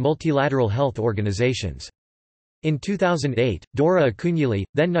 malaria, and multilateral health organizations. In 2008, Dora Akunyili,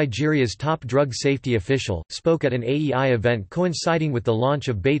 then Nigeria's top drug safety official, spoke at an AEI event coinciding with the launch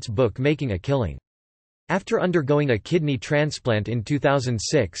of Bates' book Making a Killing. After undergoing a kidney transplant in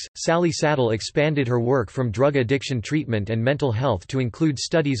 2006, Sally Saddle expanded her work from drug addiction treatment and mental health to include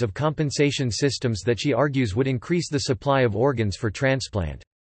studies of compensation systems that she argues would increase the supply of organs for transplant.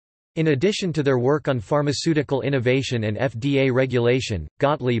 In addition to their work on pharmaceutical innovation and FDA regulation,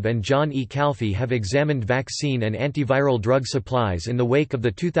 Gottlieb and John E. Calfee have examined vaccine and antiviral drug supplies in the wake of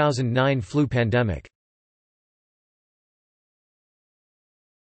the 2009 flu pandemic.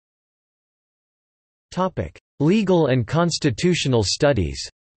 Legal and constitutional studies.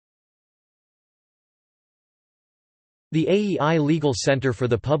 The AEI Legal Center for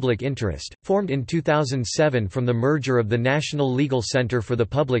the Public Interest, formed in 2007 from the merger of the National Legal Center for the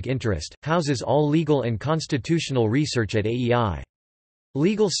Public Interest, houses all legal and constitutional research at AEI.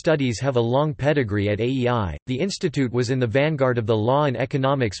 Legal studies have a long pedigree at AEI. The institute was in the vanguard of the law and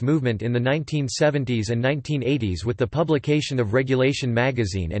economics movement in the 1970s and 1980s with the publication of Regulation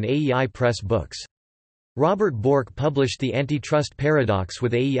magazine and AEI Press books. Robert Bork published The Antitrust Paradox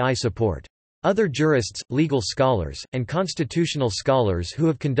with AEI support. Other jurists, legal scholars, and constitutional scholars who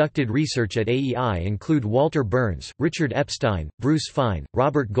have conducted research at AEI include Walter Burns, Richard Epstein, Bruce Fein,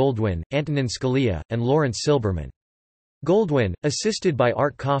 Robert Goldwyn, Antonin Scalia, and Lawrence Silberman. Goldwyn, assisted by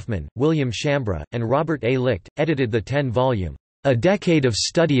Art Kaufman, William Shambra, and Robert A. Licht, edited the 10-volume, A Decade of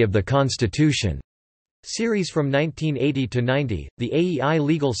Study of the Constitution series from 1980 to 90. The AEI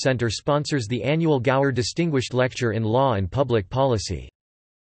Legal Center sponsors the annual Gower Distinguished Lecture in Law and Public Policy.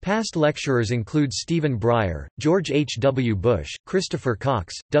 Past lecturers include Stephen Breyer, George H. W. Bush, Christopher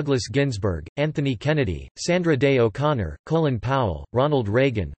Cox, Douglas Ginsburg, Anthony Kennedy, Sandra Day O'Connor, Colin Powell, Ronald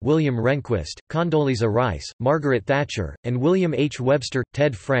Reagan, William Rehnquist, Condoleezza Rice, Margaret Thatcher, and William H. Webster.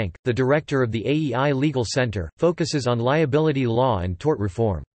 Ted Frank, the director of the AEI Legal Center, focuses on liability law and tort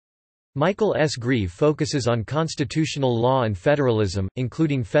reform. Michael S. Grieve focuses on constitutional law and federalism,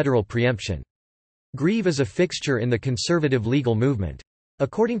 including federal preemption. Grieve is a fixture in the conservative legal movement.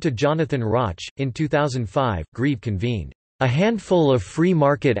 According to Jonathan Roch, in 2005, Grieve convened, "A handful of free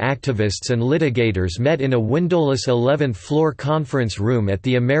market activists and litigators met in a windowless 11th-floor conference room at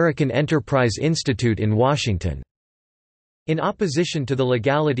the American Enterprise Institute in Washington," in opposition to the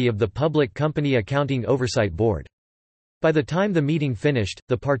legality of the Public Company Accounting Oversight Board. By the time the meeting finished,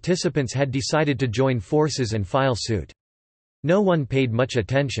 the participants had decided to join forces and file suit. No one paid much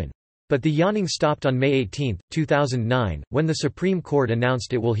attention. But the yawning stopped on May 18, 2009, when the Supreme Court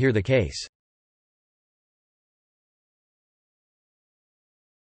announced it will hear the case.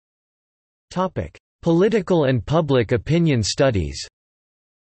 Political and public opinion studies.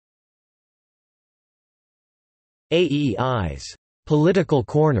 AEI's Political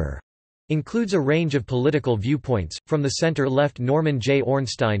Corner includes a range of political viewpoints, from the center-left Norman J.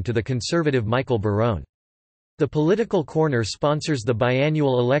 Ornstein to the conservative Michael Barone. The Political Corner sponsors the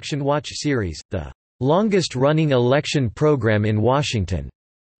biannual Election Watch series, the longest-running election program in Washington,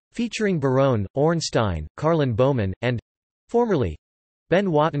 featuring Barone, Ornstein, Carlin Bowman, and—formerly—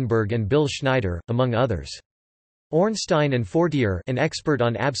 Ben Wattenberg and Bill Schneider, among others. Ornstein and Fortier, an expert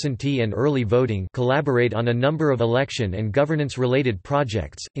on absentee and early voting, collaborate on a number of election and governance-related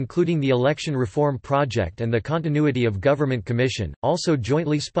projects, including the Election Reform Project and the Continuity of Government Commission, also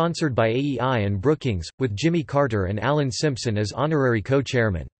jointly sponsored by AEI and Brookings, with Jimmy Carter and Alan Simpson as honorary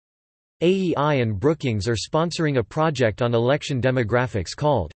co-chairmen. AEI and Brookings are sponsoring a project on election demographics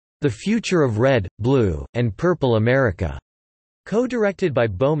called The Future of Red, Blue, and Purple America. Co-directed by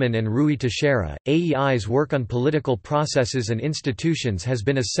Bowman and Rui Teixeira, AEI's work on political processes and institutions has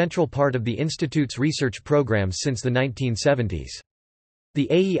been a central part of the Institute's research programs since the 1970s.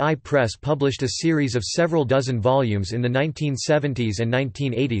 The AEI Press published a series of several dozen volumes in the 1970s and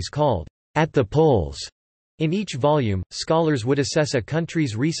 1980s called, At the Polls. In each volume, scholars would assess a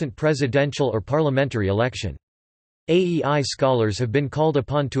country's recent presidential or parliamentary election. AEI scholars have been called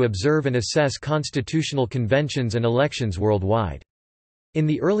upon to observe and assess constitutional conventions and elections worldwide. In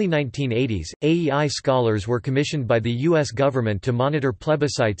the early 1980s, AEI scholars were commissioned by the U.S. government to monitor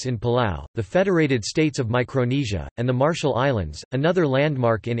plebiscites in Palau, the Federated States of Micronesia, and the Marshall Islands. Another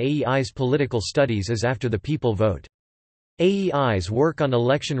landmark in AEI's political studies is After the People Vote. AEI's work on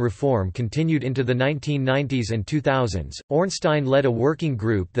election reform continued into the 1990s and 2000s. Ornstein led a working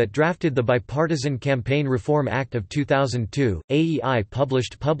group that drafted the Bipartisan Campaign Reform Act of 2002. AEI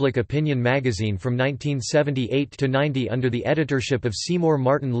published Public Opinion magazine from 1978 to 90 under the editorship of Seymour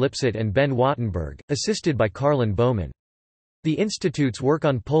Martin Lipset and Ben Wattenberg, assisted by Carlin Bowman. The Institute's work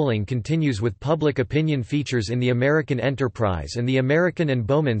on polling continues with public opinion features in the American Enterprise and the American and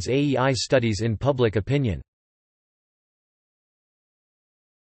Bowman's AEI Studies in Public Opinion.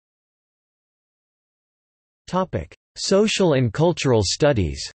 Social and cultural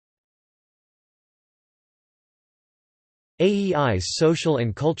studies. AEI's Social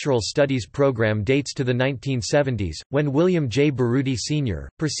and Cultural Studies program dates to the 1970s, when William J. Baroody Sr.,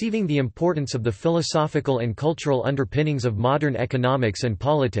 perceiving the importance of the philosophical and cultural underpinnings of modern economics and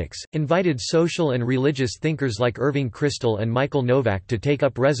politics, invited social and religious thinkers like Irving Kristol and Michael Novak to take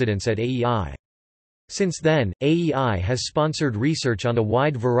up residence at AEI. Since then, AEI has sponsored research on a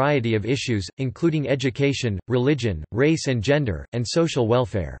wide variety of issues, including education, religion, race and gender, and social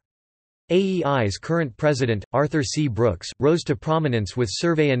welfare. AEI's current president, Arthur C. Brooks, rose to prominence with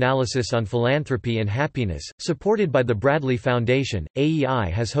survey analysis on philanthropy and happiness, supported by the Bradley Foundation. AEI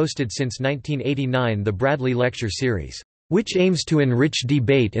has hosted since 1989 the Bradley Lecture Series, which aims to enrich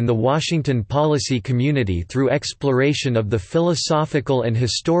debate in the Washington policy community through exploration of the philosophical and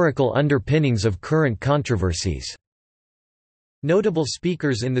historical underpinnings of current controversies. Notable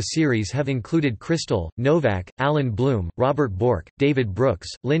speakers in the series have included Kristol, Novak, Alan Bloom, Robert Bork, David Brooks,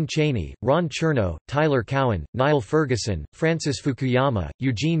 Lynn Cheney, Ron Chernow, Tyler Cowen, Niall Ferguson, Francis Fukuyama,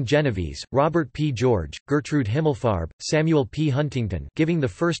 Eugene Genovese, Robert P. George, Gertrude Himmelfarb, Samuel P. Huntington, giving the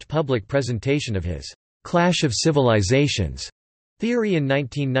first public presentation of his Clash of Civilizations theory in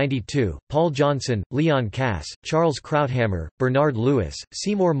 1992, Paul Johnson, Leon Kass, Charles Krauthammer, Bernard Lewis,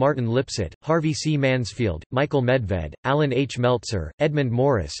 Seymour Martin Lipset, Harvey C. Mansfield, Michael Medved, Alan H. Meltzer, Edmund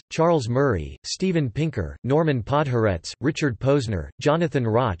Morris, Charles Murray, Steven Pinker, Norman Podhoretz, Richard Posner, Jonathan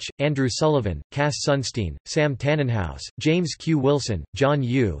Roch, Andrew Sullivan, Cass Sunstein, Sam Tannenhouse, James Q. Wilson, John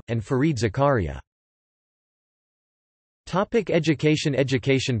Yoo, and Fareed Zakaria.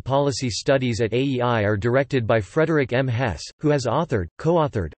 Education policy studies at AEI are directed by Frederick M. Hess, who has authored,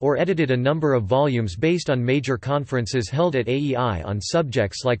 co-authored, or edited a number of volumes based on major conferences held at AEI on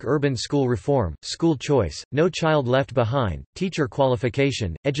subjects like urban school reform, school choice, No Child Left Behind, teacher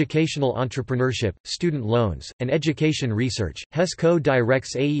qualification, educational entrepreneurship, student loans, and education research. Hess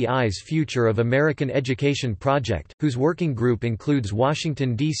co-directs AEI's Future of American Education project, whose working group includes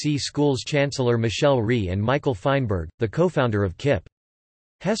Washington, D.C. Schools Chancellor Michelle Rhee and Michael Feinberg, the co-founder of KIPP.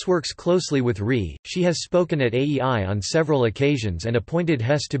 Hess works closely with Rhee. She has spoken at AEI on several occasions and appointed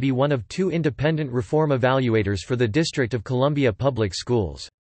Hess to be one of 2 independent reform evaluators for the District of Columbia Public Schools.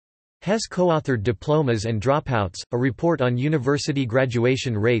 Hess co-authored Diplomas and Dropouts, a report on university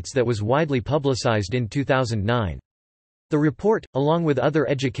graduation rates that was widely publicized in 2009. The report, along with other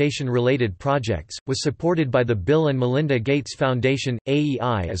education-related projects, was supported by the Bill and Melinda Gates Foundation.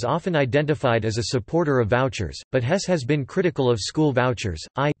 AEI is often identified as a supporter of vouchers, but Hess has been critical of school vouchers.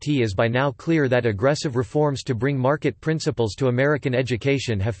 It is by now clear that aggressive reforms to bring market principles to American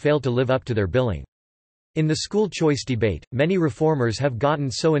education have failed to live up to their billing. In the school choice debate, many reformers have gotten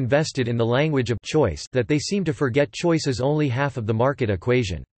so invested in the language of choice that they seem to forget choice is only half of the market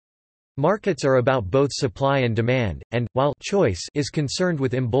equation. Markets are about both supply and demand, and, while choice is concerned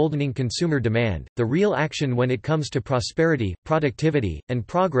with emboldening consumer demand, the real action when it comes to prosperity, productivity, and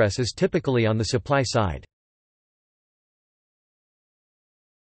progress is typically on the supply side.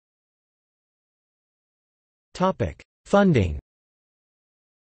 Funding.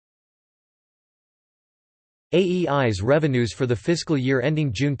 AEI's revenues for the fiscal year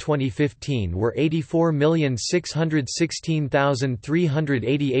ending June 2015 were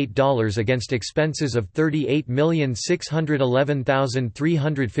 $84,616,388 against expenses of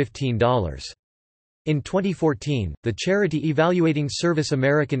 $38,611,315. In 2014, the charity evaluating service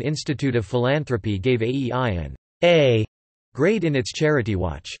American Institute of Philanthropy gave AEI an A grade in its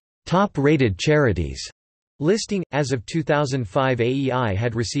CharityWatch top-rated charities listing. As of 2005, AEI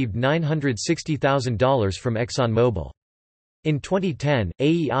had received $960,000 from ExxonMobil. In 2010,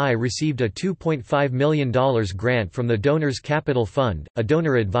 AEI received a $2.5 million grant from the Donors Capital Fund, a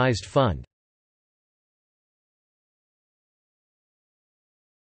donor-advised fund.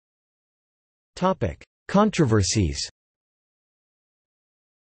 Controversies.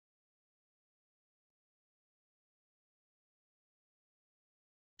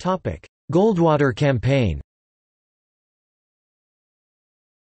 Goldwater campaign.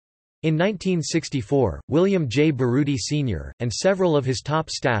 In 1964, William J. Baroody Sr., and several of his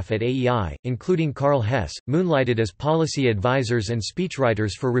top staff at AEI, including Carl Hess, moonlighted as policy advisors and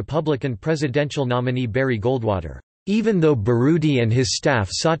speechwriters for Republican presidential nominee Barry Goldwater. Even though Baroody and his staff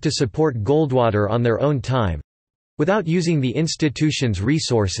sought to support Goldwater on their own time—without using the institution's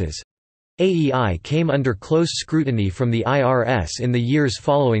resources—AEI came under close scrutiny from the IRS in the years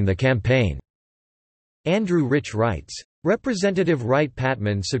following the campaign. Andrew Rich writes, Representative Wright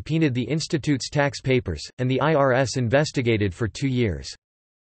Patman subpoenaed the Institute's tax papers, and the IRS investigated for 2 years.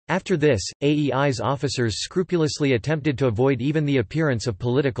 After this, AEI's officers scrupulously attempted to avoid even the appearance of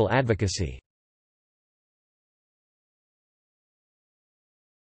political advocacy.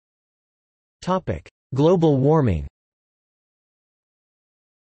 Global warming.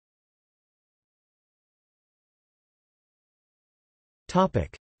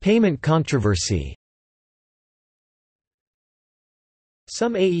 Payment controversy.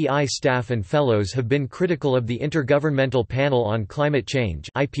 Some AEI staff and fellows have been critical of the Intergovernmental Panel on Climate Change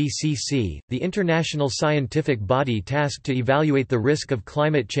 (IPCC), the international scientific body tasked to evaluate the risk of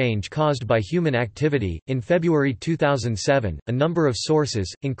climate change caused by human activity. In February 2007, a number of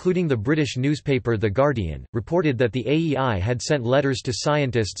sources, including the British newspaper The Guardian, reported that the AEI had sent letters to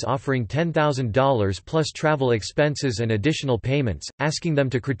scientists offering $10,000 plus travel expenses and additional payments, asking them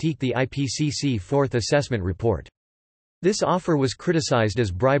to critique the IPCC Fourth Assessment Report. This offer was criticized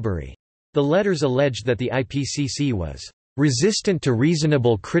as bribery. The letters alleged that the IPCC was resistant to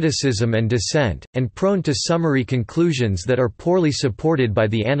reasonable criticism and dissent, and prone to summary conclusions that are poorly supported by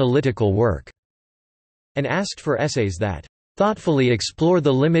the analytical work, and asked for essays that thoughtfully explore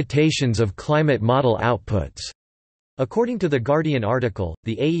the limitations of climate model outputs. According to the Guardian article,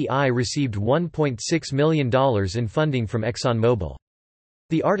 the AEI received $1.6 million in funding from ExxonMobil.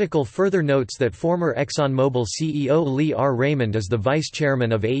 The article further notes that former ExxonMobil CEO Lee R. Raymond is the vice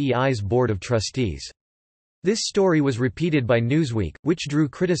chairman of AEI's board of trustees. This story was repeated by Newsweek, which drew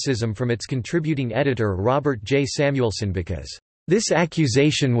criticism from its contributing editor Robert J. Samuelson because, "This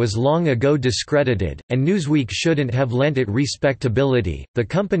accusation was long ago discredited, and Newsweek shouldn't have lent it respectability. The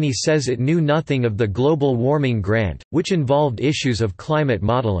company says it knew nothing of the global warming grant, which involved issues of climate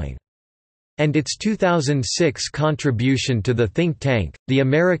modeling. And its 2006 contribution to the think tank, the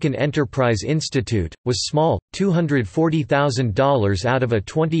American Enterprise Institute, was small, $240,000 out of a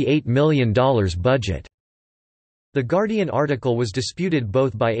 $28 million budget." The Guardian article was disputed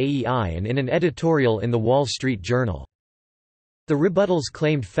both by AEI and in an editorial in The Wall Street Journal. The rebuttals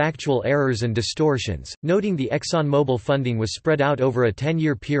claimed factual errors and distortions, noting the ExxonMobil funding was spread out over a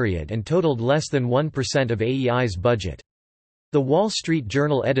 10-year period and totaled less than 1% of AEI's budget. The Wall Street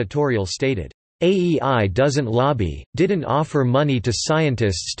Journal editorial stated, "AEI doesn't lobby, didn't offer money to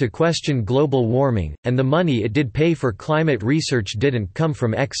scientists to question global warming, and the money it did pay for climate research didn't come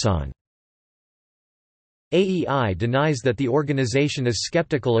from Exxon." AEI denies that the organization is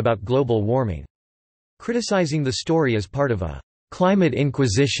skeptical about global warming. Criticizing the story as part of a climate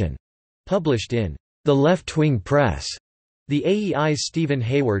inquisition published in the left-wing press, the AEI's Stephen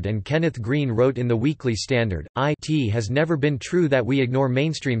Hayward and Kenneth Green wrote in the Weekly Standard, "It has never been true that we ignore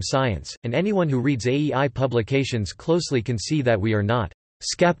mainstream science, and anyone who reads AEI publications closely can see that we are not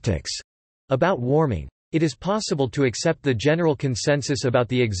skeptics about warming. It is possible to accept the general consensus about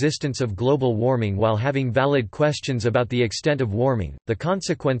the existence of global warming while having valid questions about the extent of warming, the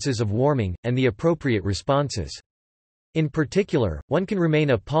consequences of warming, and the appropriate responses. In particular, one can remain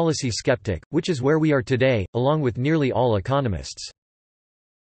a policy skeptic, which is where we are today, along with nearly all economists."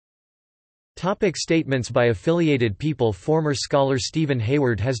 Statements by affiliated people. Former scholar Stephen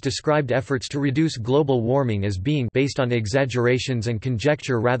Hayward has described efforts to reduce global warming as being based on exaggerations and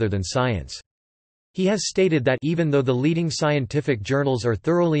conjecture rather than science. He has stated that even though the leading scientific journals are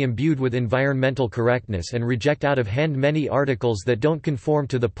thoroughly imbued with environmental correctness and reject out of hand many articles that don't conform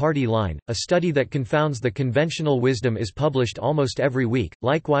to the party line, a study that confounds the conventional wisdom is published almost every week.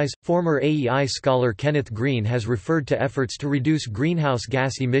 Likewise, former AEI scholar Kenneth Green has referred to efforts to reduce greenhouse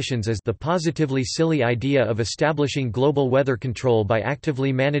gas emissions as the positively silly idea of establishing global weather control by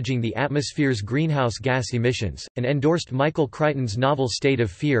actively managing the atmosphere's greenhouse gas emissions, and endorsed Michael Crichton's novel State of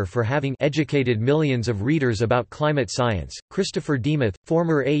Fear for having educated millions of readers about climate science. Christopher DeMuth,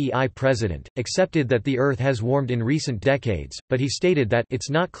 former AEI president, accepted that the Earth has warmed in recent decades, but he stated that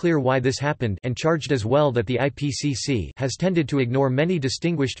it's not clear why this happened and charged as well that the IPCC has tended to ignore many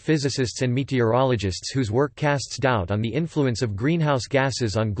distinguished physicists and meteorologists whose work casts doubt on the influence of greenhouse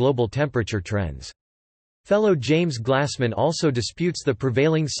gases on global temperature trends. Fellow James Glassman also disputes the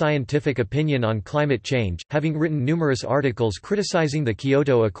prevailing scientific opinion on climate change, having written numerous articles criticizing the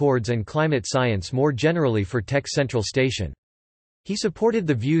Kyoto Accords and climate science more generally for Tech Central Station. He supported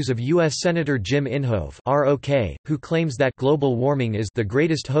the views of U.S. Senator Jim Inhofe (ROK), who claims that global warming is the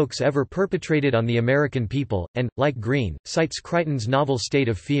greatest hoax ever perpetrated on the American people, and, like Green, cites Crichton's novel State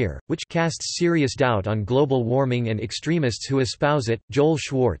of Fear, which casts serious doubt on global warming and extremists who espouse it. Joel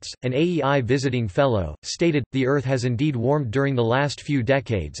Schwartz, an AEI visiting fellow, stated, "The Earth has indeed warmed during the last few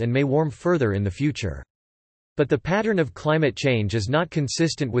decades and may warm further in the future. But the pattern of climate change is not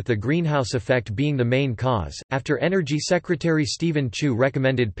consistent with the greenhouse effect being the main cause." After Energy Secretary Stephen Chu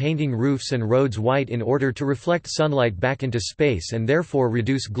recommended painting roofs and roads white in order to reflect sunlight back into space and therefore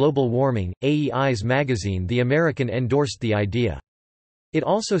reduce global warming, AEI's magazine The American endorsed the idea. It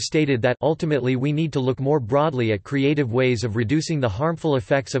also stated that ultimately we need to look more broadly at creative ways of reducing the harmful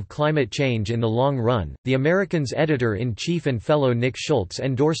effects of climate change in the long run. The American's editor-in-chief and fellow Nick Schultz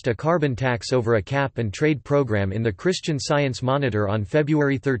endorsed a carbon tax over a cap and trade program in the Christian Science Monitor on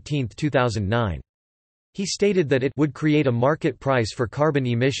February 13, 2009. He stated that it would create a market price for carbon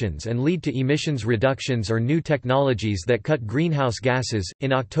emissions and lead to emissions reductions or new technologies that cut greenhouse gases.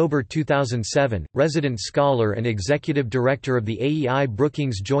 In October 2007, resident scholar and executive director of the AEI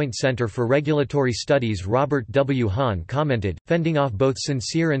Brookings Joint Center for Regulatory Studies Robert W. Hahn commented, "Fending off both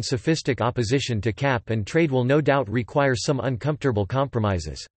sincere and sophistic opposition to cap and trade will no doubt require some uncomfortable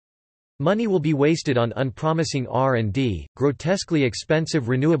compromises. Money will be wasted on unpromising R&D, grotesquely expensive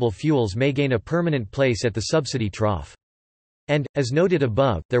renewable fuels may gain a permanent place at the subsidy trough. And, as noted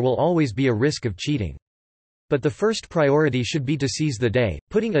above, there will always be a risk of cheating. But the first priority should be to seize the day,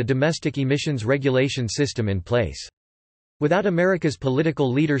 putting a domestic emissions regulation system in place. Without America's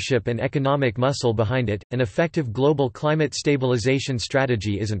political leadership and economic muscle behind it, an effective global climate stabilization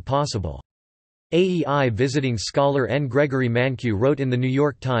strategy isn't possible." AEI visiting scholar N. Gregory Mankiw wrote in The New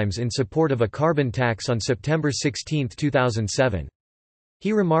York Times in support of a carbon tax on September 16, 2007.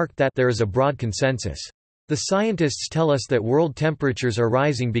 He remarked that there is a broad consensus. The scientists tell us that world temperatures are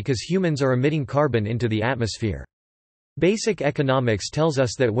rising because humans are emitting carbon into the atmosphere. Basic economics tells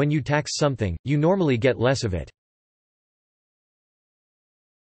us that when you tax something, you normally get less of it.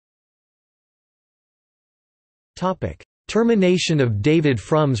 Termination of David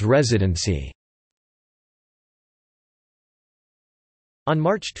Frum's residency. On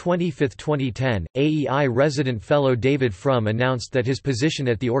March 25, 2010, AEI resident fellow David Frum announced that his position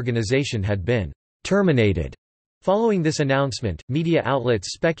at the organization had been terminated. Following this announcement, media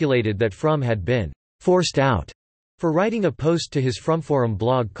outlets speculated that Frum had been forced out for writing a post to his FrumForum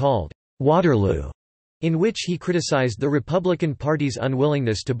blog called Waterloo, in which he criticized the Republican Party's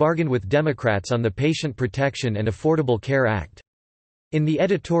unwillingness to bargain with Democrats on the Patient Protection and Affordable Care Act. In the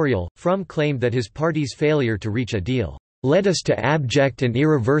editorial, Frum claimed that his party's failure to reach a deal led us to abject and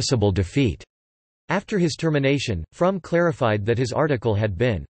irreversible defeat. After his termination, Frum clarified that his article had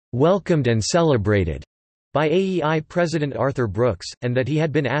been welcomed and celebrated by AEI President Arthur Brooks, and that he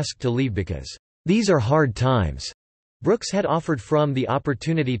had been asked to leave because these are hard times. Brooks had offered Frum the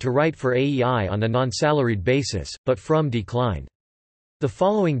opportunity to write for AEI on a non-salaried basis, but Frum declined. The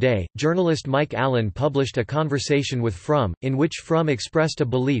following day, journalist Mike Allen published a conversation with Frum, in which Frum expressed a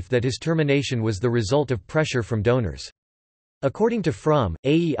belief that his termination was the result of pressure from donors. According to Frum,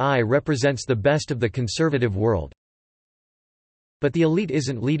 AEI represents the best of the conservative world. But the elite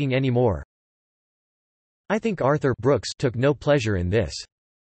isn't leading anymore. I think Arthur Brooks took no pleasure in this.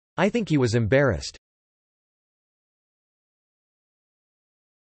 I think he was embarrassed.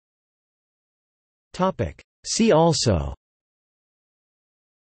 See also: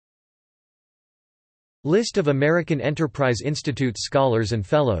 List of American Enterprise Institute Scholars and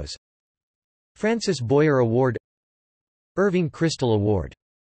Fellows, Francis Boyer Award, Irving Kristol Award.